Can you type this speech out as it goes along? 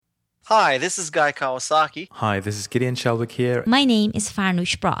Hi, this is Guy Kawasaki. Hi, this is Gideon Shelwick here, My name is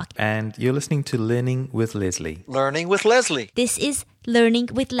Farnoosh Brock. and you're listening to Learning with Leslie. Learning with Leslie. This is Learning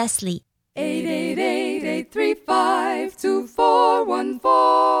with Leslie.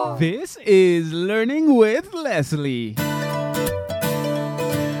 888-835-2414. This is Learning with Leslie.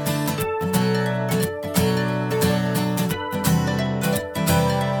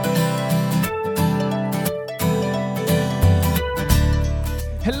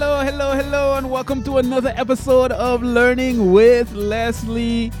 Hello, and welcome to another episode of Learning with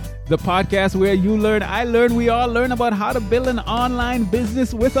Leslie, the podcast where you learn, I learn, we all learn about how to build an online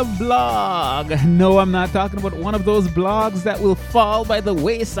business with a blog. No, I'm not talking about one of those blogs that will fall by the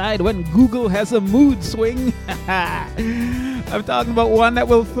wayside when Google has a mood swing. I'm talking about one that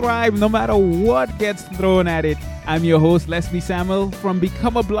will thrive no matter what gets thrown at it. I'm your host, Leslie Samuel from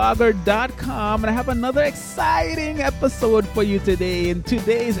BecomeAblogger.com, and I have another exciting episode for you today. In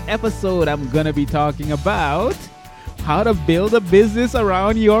today's episode, I'm going to be talking about how to build a business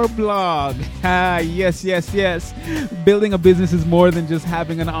around your blog. Yes. Building a business is more than just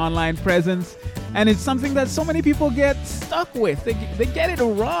having an online presence. And it's something that so many people get stuck with. They get it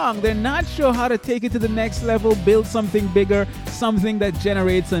wrong. They're not sure how to take it to the next level, build something bigger, something that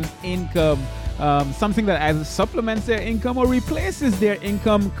generates an income. Something that either supplements their income or replaces their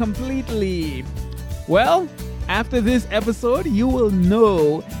income completely. Well, after this episode, you will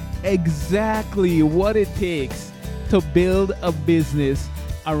know exactly what it takes to build a business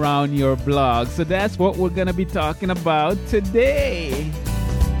around your blog. So that's what we're going to be talking about today.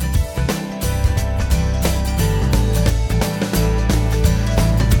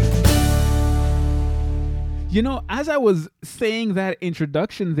 You know, as I was saying that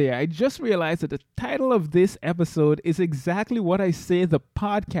introduction there, I just realized that the title of this episode is exactly what I say the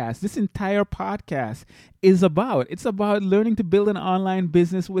podcast, this entire podcast is about. It's about learning to build an online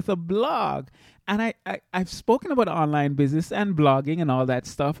business with a blog. And I've spoken about online business and blogging and all that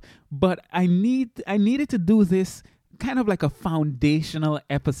stuff, but I needed to do this kind of like a foundational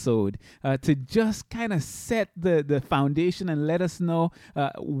episode to just kind of set the foundation and let us know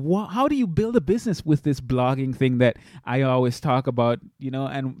how do you build a business with this blogging thing that I always talk about, you know,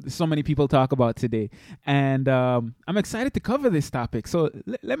 and so many people talk about today. And I'm excited to cover this topic. So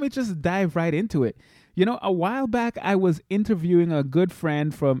let me just dive right into it. You know, a while back, I was interviewing a good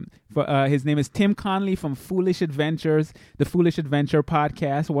friend his name is Tim Conley from Foolish Adventures, the Foolish Adventure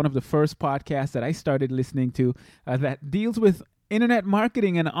podcast, one of the first podcasts that I started listening to that deals with internet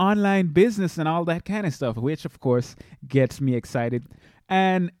marketing and online business and all that kind of stuff, which, of course, gets me excited.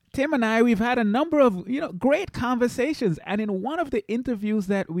 And Tim and I, we've had a number of, great conversations. And in one of the interviews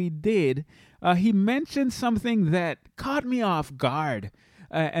that we did, he mentioned something that caught me off guard.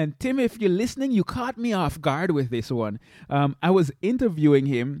 And Tim, if you're listening, you caught me off guard with this one. I was interviewing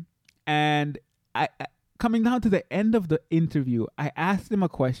him, and I coming down to the end of the interview, I asked him a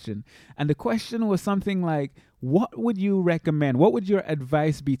question. And the question was something like, what would you recommend? What would your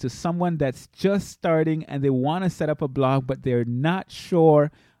advice be to someone that's just starting and they want to set up a blog, but they're not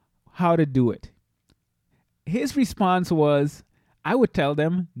sure how to do it? His response was, I would tell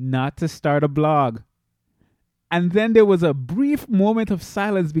them not to start a blog. And then there was a brief moment of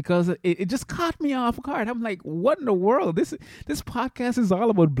silence because it just caught me off guard. I'm like, what in the world? This podcast is all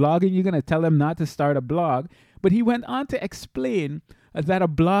about blogging. You're going to tell them not to start a blog. But he went on to explain that a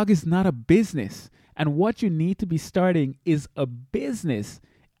blog is not a business. And what you need to be starting is a business.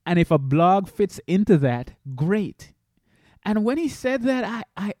 And if a blog fits into that, great. And when he said that,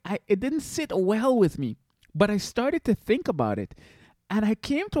 it didn't sit well with me. But I started to think about it. And I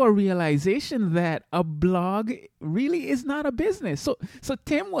came to a realization that a blog really is not a business. So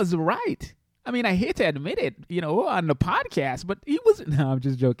Tim was right. I mean, I hate to admit it, on the podcast, but no, I'm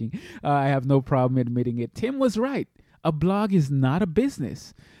just joking. I have no problem admitting it. Tim was right. A blog is not a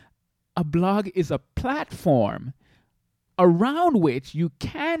business. A blog is a platform around which you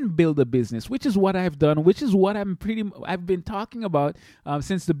can build a business, which is what I've done, which is what I've been talking about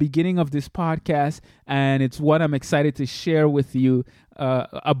since the beginning of this podcast, and it's what I'm excited to share with you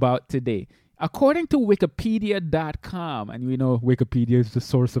about today. According to Wikipedia.com, and we know Wikipedia is the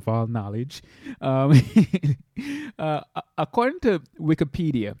source of all knowledge, according to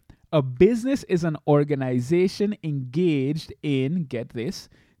Wikipedia, a business is an organization engaged in, get this,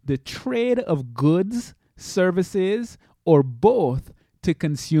 the trade of goods, services, or both to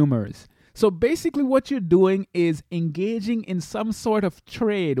consumers. So basically what you're doing is engaging in some sort of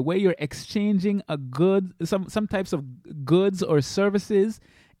trade where you're exchanging some types of goods or services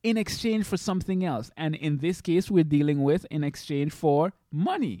in exchange for something else. And in this case, we're dealing with in exchange for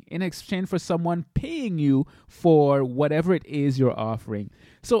money, in exchange for someone paying you for whatever it is you're offering.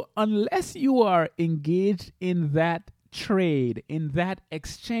 So unless you are engaged in that trade, in that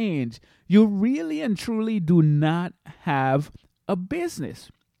exchange, you really and truly do not have a business.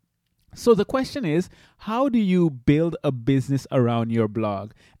 So the question is, how do you build a business around your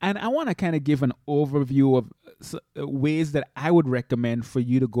blog? And I want to kind of give an overview of ways that I would recommend for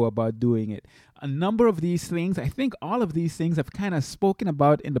you to go about doing it. A number of these things, I think all of these things I've kind of spoken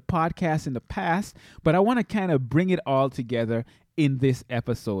about in the podcast in the past, but I want to kind of bring it all together in this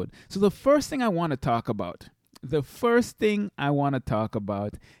episode. So the first thing I want to talk about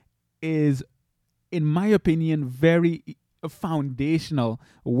is, in my opinion, very foundational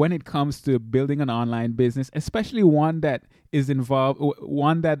when it comes to building an online business, especially one that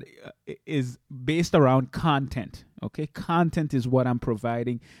is based around content. Okay, content is what I'm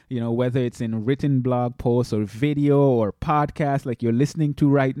providing, whether it's in written blog posts or video or podcast like you're listening to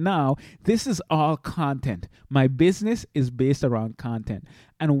right now. This is all content. My business is based around content.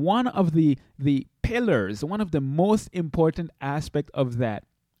 And one of the pillars, one of the most important aspect of that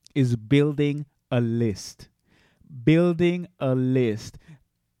is building a list. Building a list.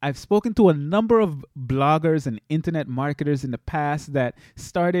 I've spoken to a number of bloggers and internet marketers in the past that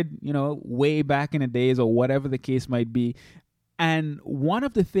started, way back in the days or whatever the case might be. And one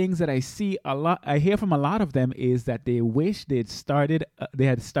of the things that I hear from a lot of them is that they wish they had started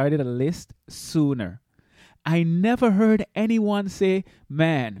a list sooner. I never heard anyone say,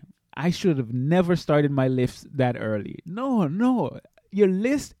 man, I should have never started my list that early. No. Your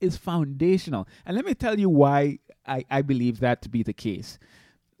list is foundational. And let me tell you why I believe that to be the case.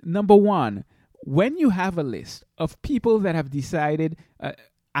 Number one, when you have a list of people that have decided,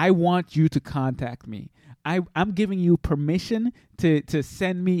 I want you to contact me, I'm giving you permission to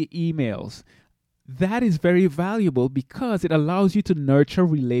send me emails, that is very valuable because it allows you to nurture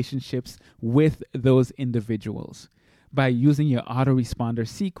relationships with those individuals. By using your autoresponder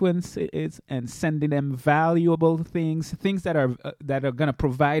sequence and sending them valuable things that are going to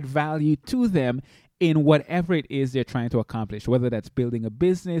provide value to them in whatever it is they're trying to accomplish, whether that's building a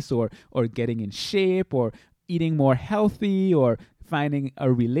business or getting in shape or eating more healthy or finding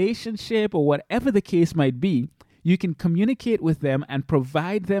a relationship or whatever the case might be. You can communicate with them and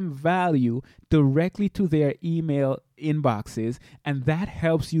provide them value directly to their email inboxes, and that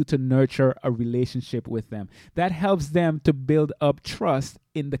helps you to nurture a relationship with them. That helps them to build up trust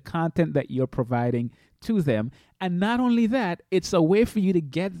in the content that you're providing to them. And not only that, it's a way for you to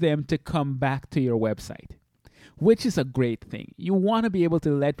get them to come back to your website, which is a great thing. You want to be able to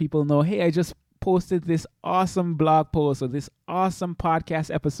let people know, hey, I just posted this awesome blog post or this awesome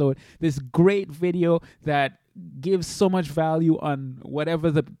podcast episode, this great video that gives so much value on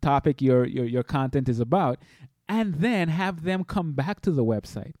whatever the topic your content is about, and then have them come back to the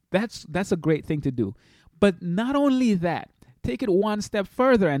website. That's a great thing to do. But not only that, take it one step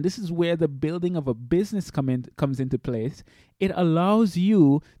further, and this is where the building of a business comes into place. It allows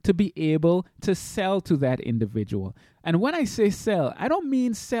you to be able to sell to that individual. And when I say sell, I don't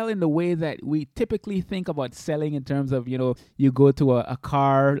mean sell in the way that we typically think about selling in terms of, you go to a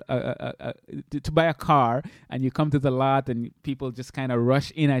car, to buy a car, and you come to the lot and people just kind of rush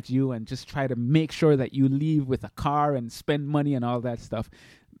in at you and just try to make sure that you leave with a car and spend money and all that stuff.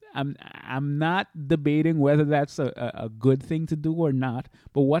 I'm not debating whether that's a good thing to do or not,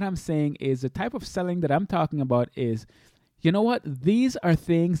 but what I'm saying is the type of selling that I'm talking about is, you know what? These are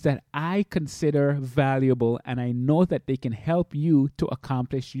things that I consider valuable and I know that they can help you to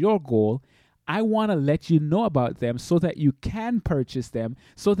accomplish your goal. I want to let you know about them so that you can purchase them,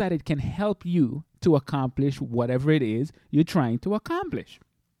 so that it can help you to accomplish whatever it is you're trying to accomplish.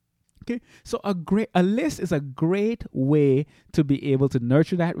 Okay, so a list is a great way to be able to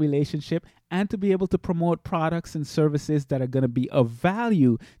nurture that relationship and to be able to promote products and services that are going to be of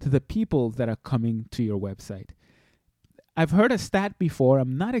value to the people that are coming to your website. I've heard a stat before.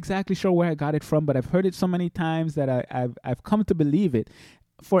 I'm not exactly sure where I got it from, but I've heard it so many times that I've come to believe it.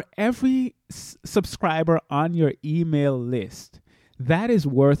 For every subscriber on your email list, that is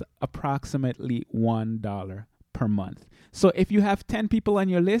worth approximately $1 per month. So if you have 10 people on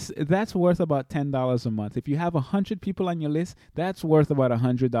your list, that's worth about $10 a month. If you have 100 people on your list, that's worth about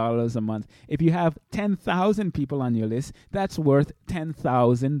 $100 a month. If you have 10,000 people on your list, that's worth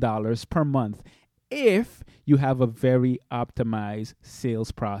 $10,000 per month, if you have a very optimized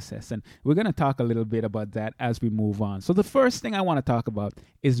sales process. And we're going to talk a little bit about that as we move on. So the first thing I want to talk about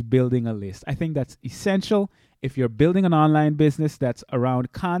is building a list. I think that's essential. If you're building an online business that's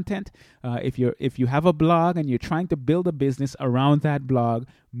around content, if you have a blog and you're trying to build a business around that blog,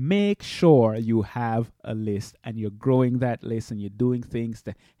 make sure you have a list and you're growing that list and you're doing things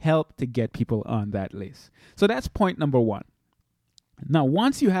to help to get people on that list. So that's point number one. Now,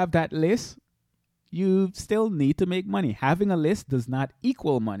 once you have that list, you still need to make money. Having a list does not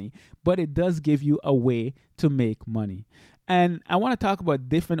equal money, but it does give you a way to make money. And I want to talk about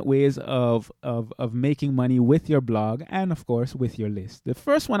different ways of making money with your blog and, of course, with your list. The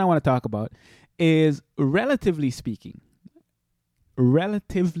first one I want to talk about is relatively speaking.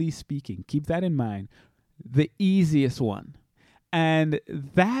 Relatively speaking, keep that in mind, the easiest one. And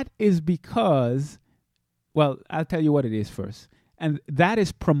that is because, well, I'll tell you what it is first. And that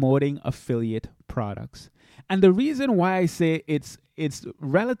is promoting affiliate products. And the reason why I say it's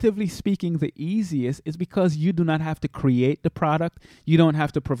relatively speaking the easiest is because you do not have to create the product. You don't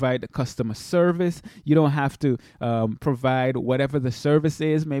have to provide the customer service. You don't have to provide whatever the service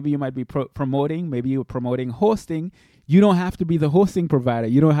is. Maybe you might be promoting. Maybe you're promoting hosting. You don't have to be the hosting provider.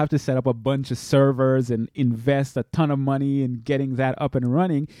 You don't have to set up a bunch of servers and invest a ton of money in getting that up and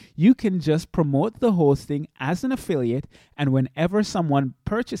running. You can just promote the hosting as an affiliate, and whenever someone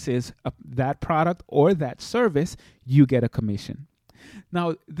purchases that product or that service, you get a commission.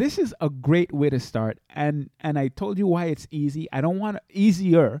 Now, this is a great way to start, and I told you why it's easy. I don't want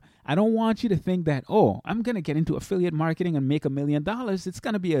you to think that, oh, I'm going to get into affiliate marketing and make $1 million. It's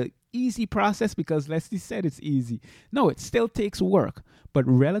going to be an easy process because Leslie said it's easy. No, it still takes work, but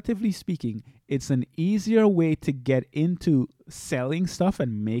relatively speaking, it's an easier way to get into selling stuff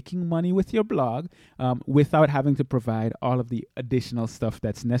and making money with your blog without having to provide all of the additional stuff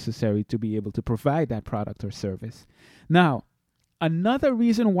that's necessary to be able to provide that product or service. Now, another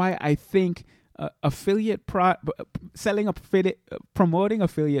reason why I think promoting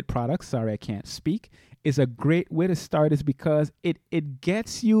affiliate products, is a great way to start is because it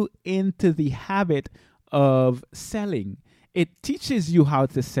gets you into the habit of selling. It teaches you how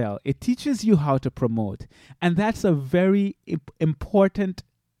to sell. It teaches you how to promote. And that's a very important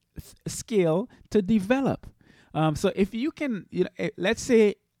skill to develop. So if you can, let's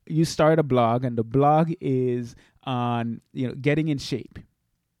say you start a blog and the blog is on getting in shape.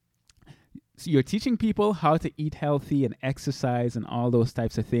 So you're teaching people how to eat healthy and exercise and all those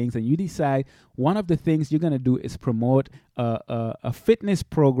types of things, and you decide one of the things you're going to do is promote a fitness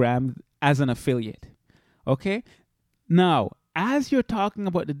program as an affiliate. Okay? Now, as you're talking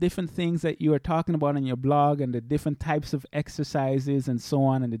about the different things that you are talking about on your blog and the different types of exercises and so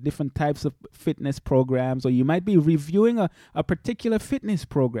on and the different types of fitness programs, or you might be reviewing a particular fitness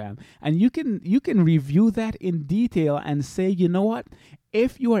program, and you can review that in detail and say, you know what,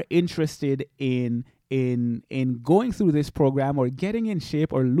 if you are interested in going through this program or getting in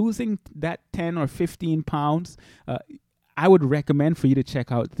shape or losing that 10 or 15 pounds, I would recommend for you to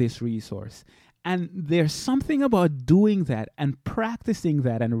check out this resource. And there's something about doing that and practicing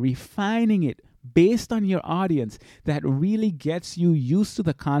that and refining it based on your audience that really gets you used to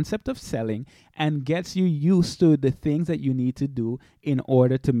the concept of selling and gets you used to the things that you need to do in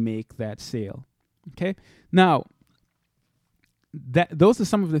order to make that sale. Okay? Now, those are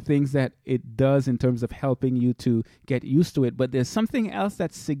some of the things that it does in terms of helping you to get used to it. But there's something else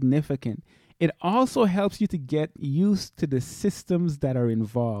that's significant. It also helps you to get used to the systems that are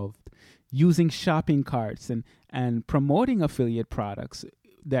involved. Using shopping carts and promoting affiliate products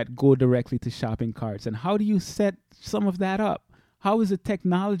that go directly to shopping carts. And how do you set some of that up? How does the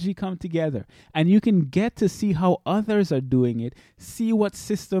technology come together? And you can get to see how others are doing it, see what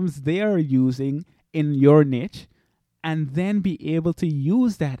systems they are using in your niche, and then be able to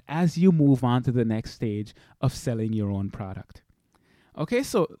use that as you move on to the next stage of selling your own product. Okay,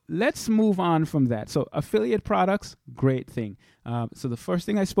 so let's move on from that. So affiliate products, great thing. So the first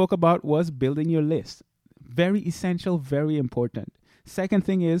thing I spoke about was building your list. Very essential, very important. Second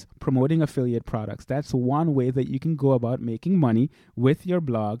thing is promoting affiliate products. That's one way that you can go about making money with your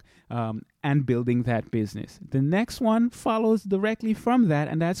blog and building that business. The next one follows directly from that,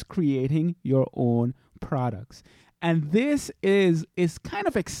 and that's creating your own products. And this is kind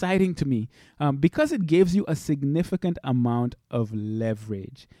of exciting to me because it gives you a significant amount of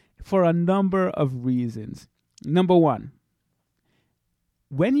leverage for a number of reasons. Number one,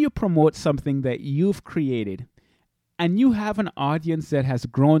 when you promote something that you've created and you have an audience that has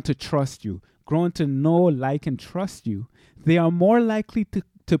grown to trust you, grown to know, like, and trust you, they are more likely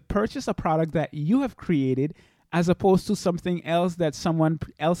to purchase a product that you have created as opposed to something else that someone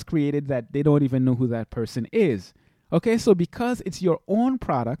else created that they don't even know who that person is. Okay, so because it's your own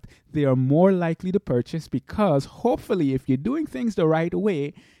product, they are more likely to purchase because hopefully if you're doing things the right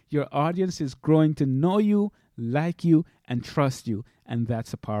way, your audience is growing to know you, like you, and trust you. And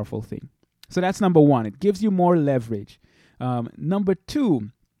that's a powerful thing. So that's number one. It gives you more leverage. Number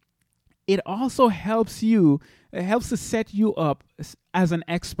two, it also helps to set you up as an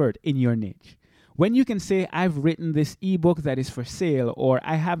expert in your niche. When you can say, I've written this ebook that is for sale, or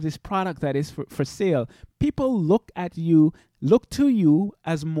I have this product that is for sale, people look to you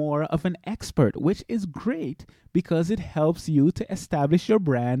as more of an expert, which is great because it helps you to establish your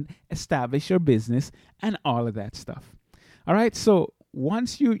brand, establish your business, and all of that stuff. All right, so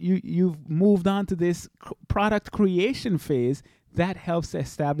once you've moved on to this product creation phase, that helps to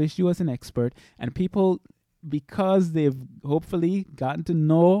establish you as an expert, and people, because they've hopefully gotten to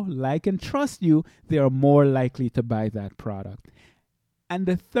know, like, and trust you, they are more likely to buy that product. And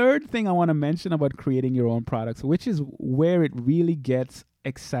the third thing I want to mention about creating your own products, which is where it really gets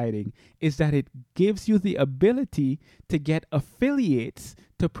exciting, is that it gives you the ability to get affiliates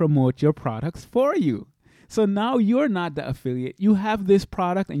to promote your products for you. So now you're not the affiliate. You have this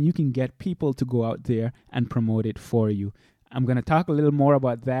product and you can get people to go out there and promote it for you. I'm going to talk a little more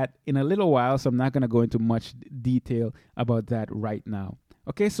about that in a little while, so I'm not going to go into much detail about that right now.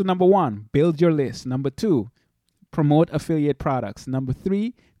 Okay, so number one, build your list. Number two, promote affiliate products. Number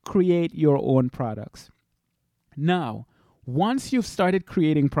three, create your own products. Now, once you've started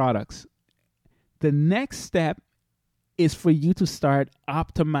creating products, the next step is for you to start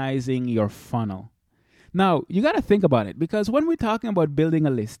optimizing your funnel. Now, you got to think about it, because when we're talking about building a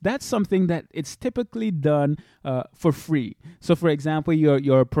list, that's something that it's typically done for free. So, for example,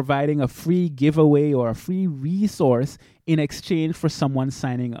 you're providing a free giveaway or a free resource in exchange for someone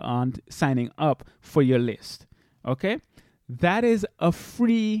signing up for your list. Okay? That is a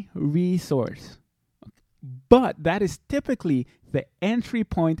free resource. But that is typically the entry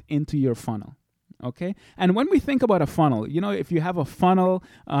point into your funnel. Okay. And when we think about a funnel, if you have a funnel,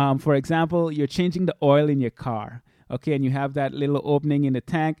 for example, you're changing the oil in your car. Okay. And you have that little opening in the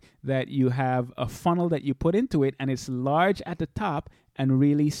tank that you have a funnel that you put into it, and it's large at the top and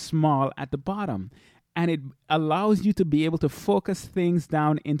really small at the bottom. And it allows you to be able to focus things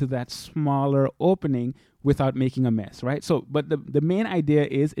down into that smaller opening without making a mess, right? So, but the main idea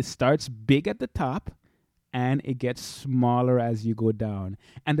is it starts big at the top, and it gets smaller as you go down.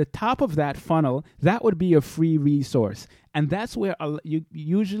 And the top of that funnel, that would be a free resource. And that's where you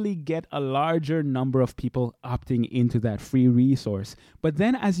usually get a larger number of people opting into that free resource. But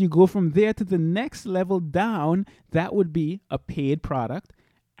then as you go from there to the next level down, that would be a paid product.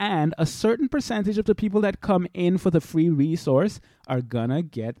 And a certain percentage of the people that come in for the free resource are gonna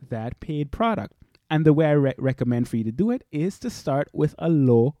get that paid product. And the way I recommend for you to do it is to start with a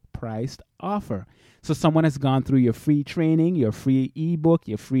low-priced offer. So someone has gone through your free training, your free ebook,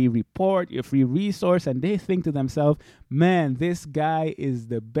 your free report, your free resource, and they think to themselves, man, this guy is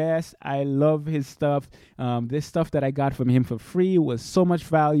the best. I love his stuff. This stuff that I got from him for free was so much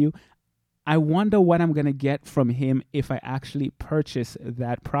value. I wonder what I'm going to get from him if I actually purchase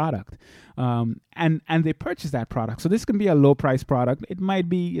that product. And they purchase that product. So this can be a low price product. It might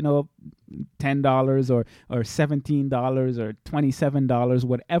be, $10 or $17 or $27,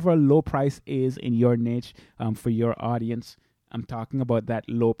 whatever low price is in your niche for your audience. I'm talking about that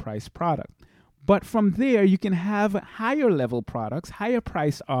low price product. But from there, you can have higher level products, higher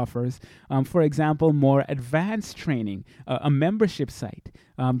price offers. For example, more advanced training, a membership site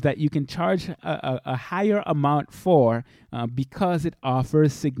that you can charge a higher amount for because it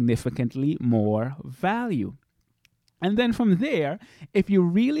offers significantly more value. And then from there, if you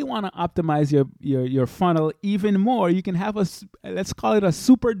really want to optimize your funnel even more, you can have let's call it a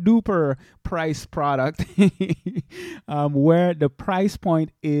super duper price product where the price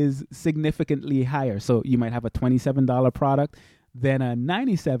point is significantly higher. So you might have a $27 product, then a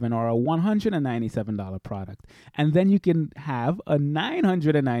 $97 or a $197 product. And then you can have a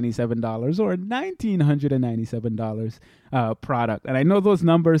 $997 or a $1,997 product. And I know those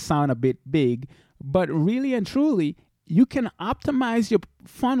numbers sound a bit big, but really and truly, you can optimize your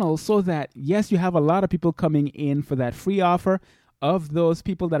funnel so that, yes, you have a lot of people coming in for that free offer. Of those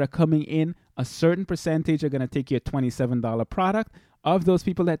people that are coming in, a certain percentage are going to take your $27 product. Of those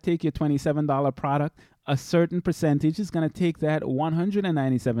people that take your $27 product, a certain percentage is going to take that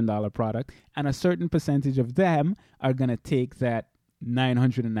 $197 product, and a certain percentage of them are going to take that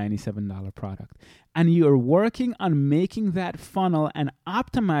 $997 product. And you're working on making that funnel and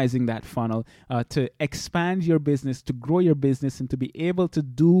optimizing that funnel to expand your business, to grow your business, and to be able to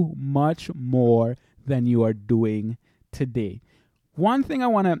do much more than you are doing today. One thing I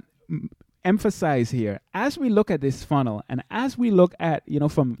want to emphasize here, as we look at this funnel and as we look at,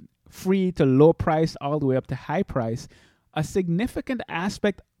 from free to low price all the way up to high price, a significant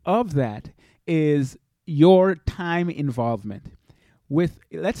aspect of that is your time involvement.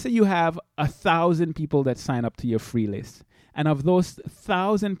 Let's say you have 1,000 people that sign up to your free list. And of those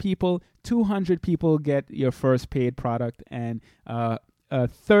 1,000 people, 200 people get your first paid product, and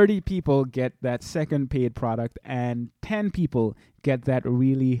 30 people get that second paid product, and 10 people get that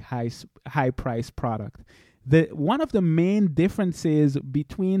really high price product. One of the main differences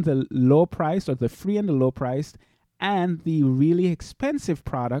between the low price, or the free and the low priced, and the really expensive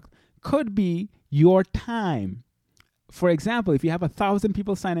product could be your time. For example, if you have 1,000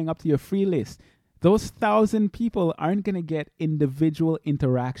 people signing up to your free list, those 1,000 people aren't going to get individual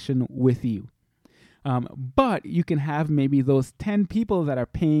interaction with you. But you can have maybe those 10 people that are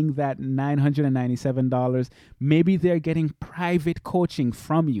paying that $997. Maybe they're getting private coaching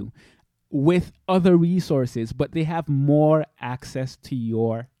from you with other resources, but they have more access to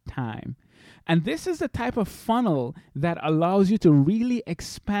your time. And this is the type of funnel that allows you to really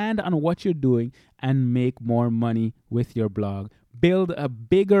expand on what you're doing and make more money with your blog. Build a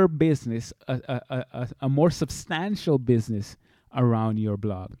bigger business, a more substantial business around your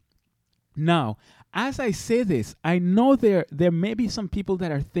blog. Now, as I say this, I know there may be some people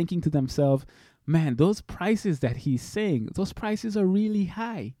that are thinking to themselves, man, those prices that he's saying, those prices are really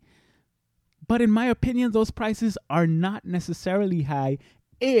high. But in my opinion, those prices are not necessarily high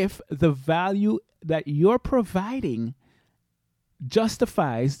if the value that you're providing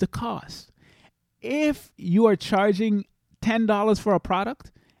justifies the cost. If you are charging $10 for a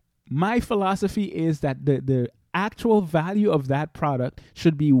product, my philosophy is that the actual value of that product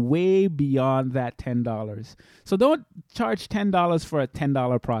should be way beyond that $10. So don't charge $10 for a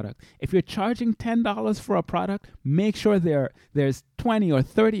 $10 product. If you're charging $10 for a product, make sure there's $20 or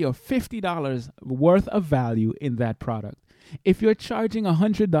 $30 or $50 worth of value in that product. If you're charging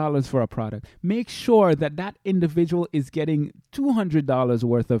 $100 for a product, make sure that that individual is getting $200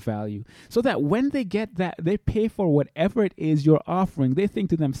 worth of value, so that when they get that, they pay for whatever it is you're offering, they think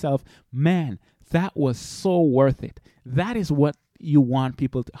to themselves, man, that was so worth it. That is what you want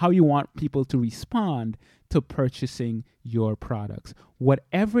how you want people to respond to purchasing your products.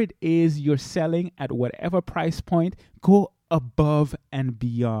 Whatever it is you're selling at whatever price point, go above and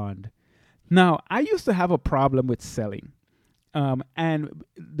beyond. Now, I used to have a problem with selling. And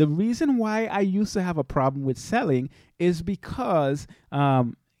the reason why I used to have a problem with selling is because,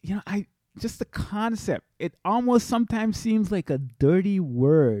 just the concept, it almost sometimes seems like a dirty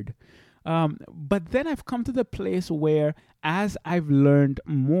word. But then I've come to the place where, as I've learned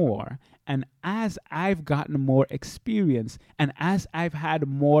more, and as I've gotten more experience, and as I've had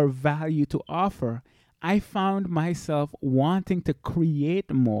more value to offer, I found myself wanting to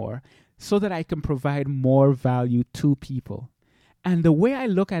create more so that I can provide more value to people. And the way I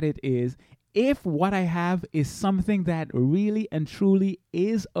look at it is, if what I have is something that really and truly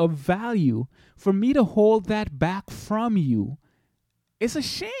is of value, for me to hold that back from you, it's a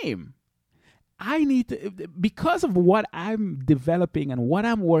shame. I need to, because of what I'm developing and what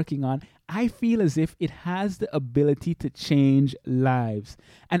I'm working on, I feel as if it has the ability to change lives.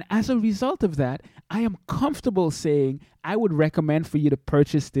 And as a result of that, I am comfortable saying I would recommend for you to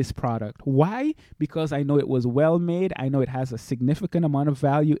purchase this product. Why? Because I know it was well made. I know it has a significant amount of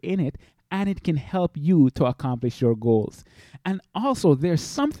value in it, and it can help you to accomplish your goals. And also, there's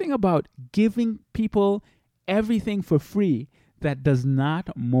something about giving people everything for free that does not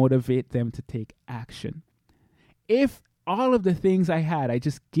motivate them to take action. If all of the things I had, I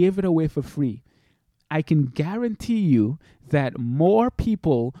just give it away for free, I can guarantee you that more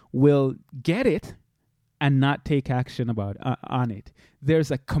people will get it and not take action on it.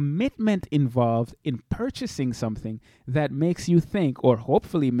 There's a commitment involved in purchasing something that makes you think, or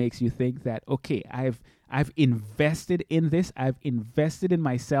hopefully makes you think that, okay, I've invested in this, I've invested in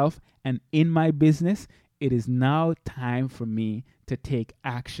myself and in my business. It is now time for me to take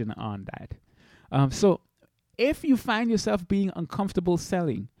action on that. So if you find yourself being uncomfortable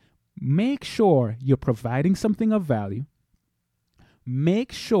selling, make sure you're providing something of value.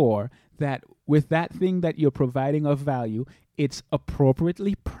 Make sure that with that thing that you're providing of value, it's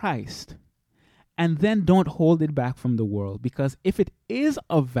appropriately priced. And then don't hold it back from the world, because if it is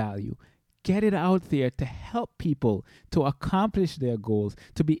of value, get it out there to help people to accomplish their goals,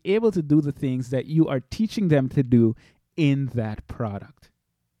 to be able to do the things that you are teaching them to do in that product.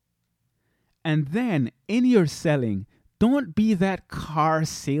 And then in your selling, don't be that car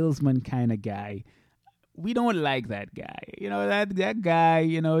salesman kind of guy. We don't like that guy. That guy,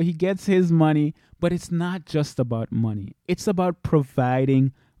 he gets his money, but it's not just about money. It's about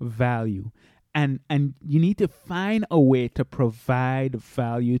providing value. and you need to find a way to provide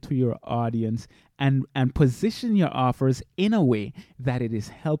value to your audience and position your offers in a way that it is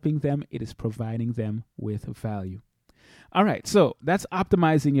helping them, it is providing them with value. All right, so that's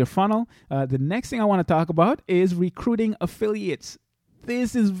optimizing your funnel. The next thing I want to talk about is recruiting affiliates.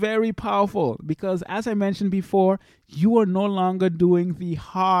 This is very powerful because, as I mentioned before, you are no longer doing the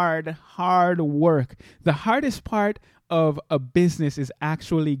hard work. The hardest part of a business is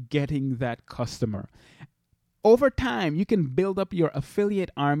actually getting that customer. Over time, you can build up your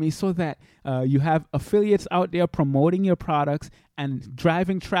affiliate army so that you have affiliates out there promoting your products and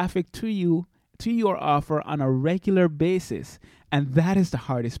driving traffic to you, to your offer on a regular basis. And that is the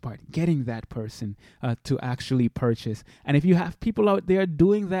hardest part, getting that person to actually purchase. And if you have people out there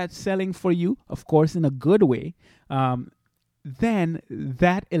doing that, selling for you, of course, in a good way, then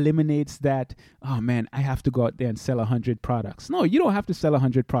that eliminates that, oh man, I have to go out there and sell 100 products. No, you don't have to sell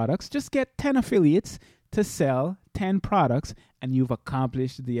 100 products. Just get 10 affiliates to sell 10 products, and you've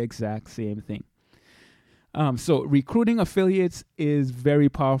accomplished the exact same thing. So recruiting affiliates is very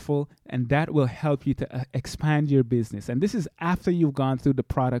powerful, and that will help you to expand your business. And this is after you've gone through the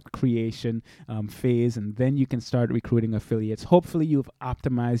product creation phase, and then you can start recruiting affiliates. Hopefully you've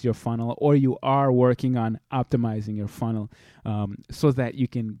optimized your funnel, or you are working on optimizing your funnel so that you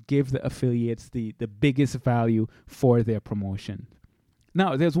can give the affiliates the biggest value for their promotion.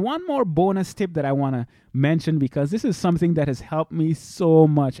 Now, there's one more bonus tip that I want to mention because this is something that has helped me so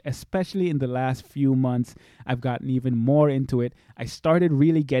much, especially in the last few months. I've gotten even more into it. I started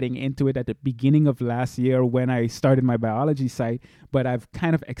really getting into it at the beginning of last year when I started my biology site, but I've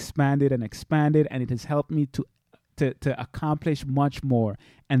kind of expanded, and it has helped me to accomplish much more,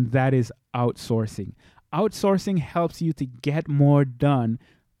 and that is outsourcing. Outsourcing helps you to get more done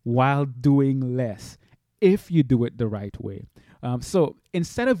while doing less if you do it the right way. So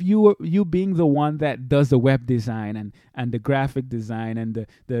instead of you being the one that does the web design and the graphic design and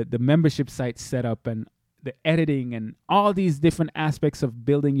the membership site setup and the editing and all these different aspects of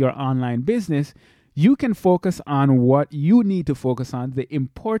building your online business, you can focus on what you need to focus on, the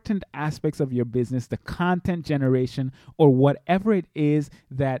important aspects of your business, the content generation, or whatever it is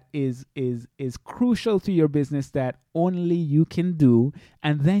that is crucial to your business that only you can do,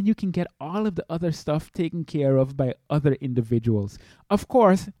 and then you can get all of the other stuff taken care of by other individuals. Of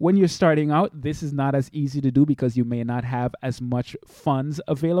course, when you're starting out, this is not as easy to do because you may not have as much funds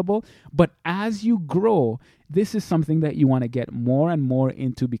available, but as you grow, this is something that you want to get more and more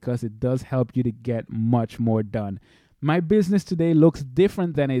into because it does help you to get much more done. My business today looks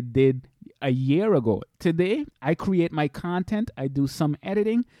different than it did a year ago. Today, I create my content. I do some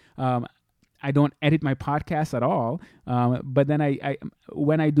editing. I don't edit my podcast at all. But then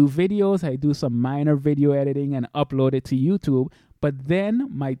when I do videos, I do some minor video editing and upload it to YouTube. But then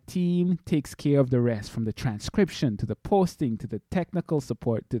my team takes care of the rest, from the transcription to the posting to the technical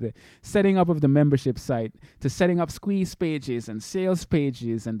support to the setting up of the membership site to setting up squeeze pages and sales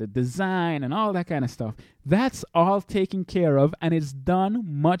pages and the design and all that kind of stuff. That's all taken care of, and it's done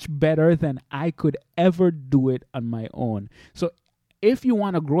much better than I could ever do it on my own. So if you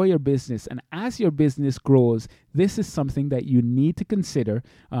want to grow your business, and as your business grows, this is something that you need to consider,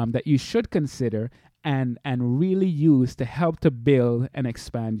 that you should consider, and really use to help to build and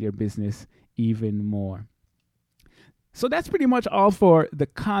expand your business even more. So that's pretty much all for the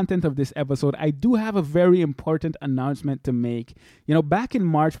content of this episode. I do have a very important announcement to make. You know, back in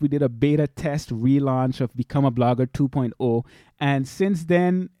March, we did a beta test relaunch of Become a Blogger 2.0. And since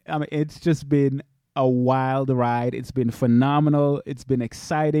then, it's just been a wild ride. It's been phenomenal. It's been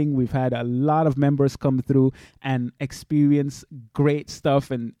exciting. We've had a lot of members come through and experience great stuff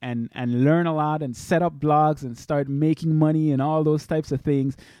and learn a lot and set up blogs and start making money and all those types of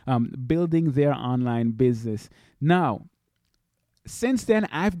things, building their online business. Now, since then,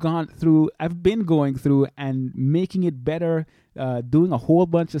 I've been going through and making it better, doing a whole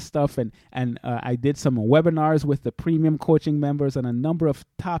bunch of stuff, and I did some webinars with the premium coaching members on a number of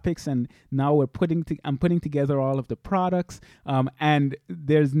topics, and now I'm putting together all of the products, and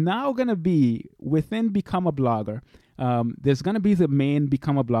there's now going to be, within Become a Blogger, there's going to be the main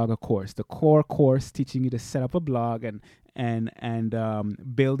Become a Blogger course, the core course teaching you to set up a blog and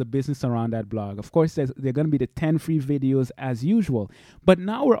build a business around that blog. Of course, there are going to be the 10 free videos as usual. But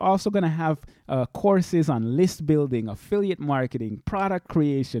now we're also going to have courses on list building, affiliate marketing, product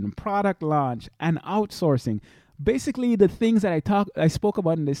creation, product launch, and outsourcing. Basically, the things that I spoke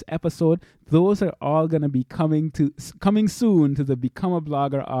about in this episode, those are all going to be coming soon to the Become a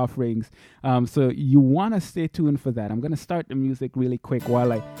Blogger offerings. So you want to stay tuned for that. I'm going to start the music really quick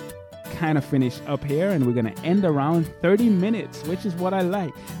while I kind of finish up here, and we're going to end around 30 minutes, which is what I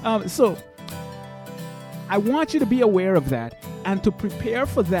like. So I want you to be aware of that. And to prepare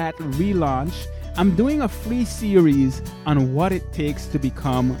for that relaunch, I'm doing a free series on what it takes to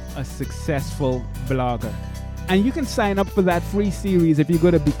become a successful blogger. And you can sign up for that free series if you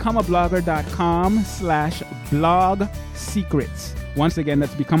go to becomeablogger.com/blog secrets. Once again,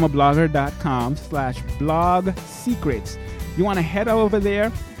 that's becomeablogger.com/blog secrets. You want to head over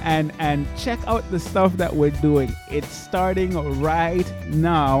there and check out the stuff that we're doing. It's starting right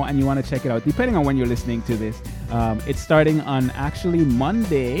now, and you want to check it out, depending on when you're listening to this. It's starting on actually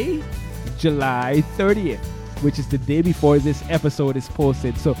Monday, July 30th, which is the day before this episode is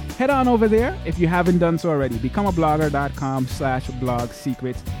posted. So head on over there if you haven't done so already. Becomeablogger.com/blog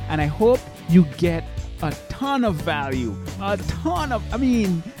secrets. And I hope you get a ton of value, a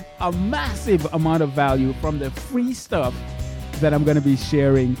massive amount of value from the free stuff that I'm going to be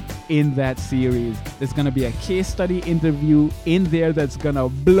sharing in that series. There's going to be a case study interview in there that's going to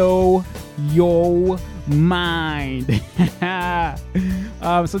blow your mind.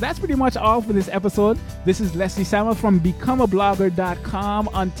 So that's pretty much all for this episode. This is Leslie Samuel from becomeablogger.com.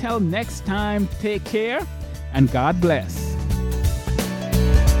 Until next time, take care and God bless.